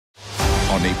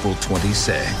on April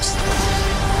 26th.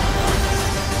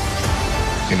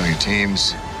 You know your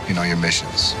teams, you know your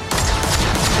missions.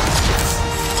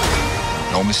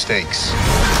 No mistakes,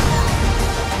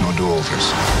 no do-overs.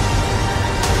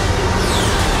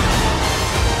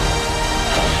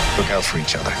 Look out for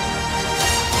each other.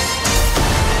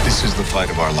 This is the fight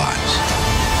of our lives.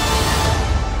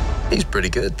 He's pretty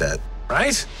good at that,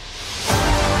 right?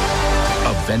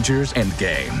 Avengers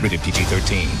Endgame. Rated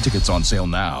PG-13. Tickets on sale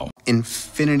now.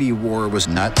 Infinity War was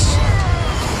nuts.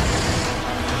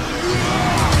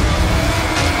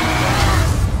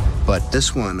 But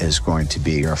this one is going to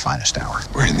be our finest hour.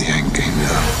 We're in the end game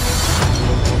now.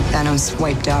 Thanos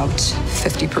wiped out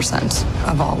 50%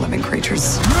 of all living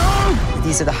creatures.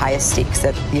 These are the highest stakes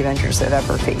that the Avengers have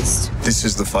ever faced. This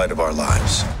is the fight of our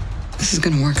lives. This is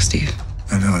gonna work, Steve.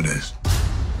 I know it is.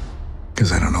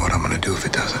 Because I don't know what I'm going to do if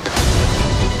it doesn't.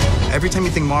 Every time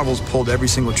you think Marvel's pulled every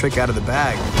single trick out of the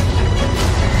bag,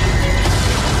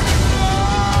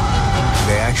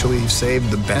 they actually saved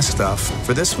the best stuff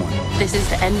for this one. This is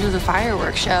the end of the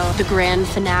fireworks show, the grand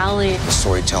finale. The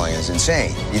storytelling is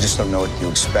insane. You just don't know what to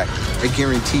expect. I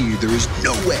guarantee you there is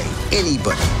no way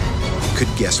anybody could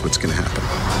guess what's going to happen.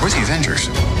 Where's the Avengers?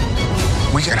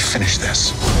 We got to finish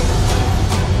this.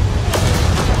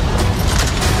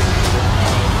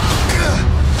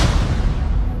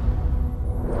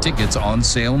 Tickets on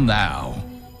sale now.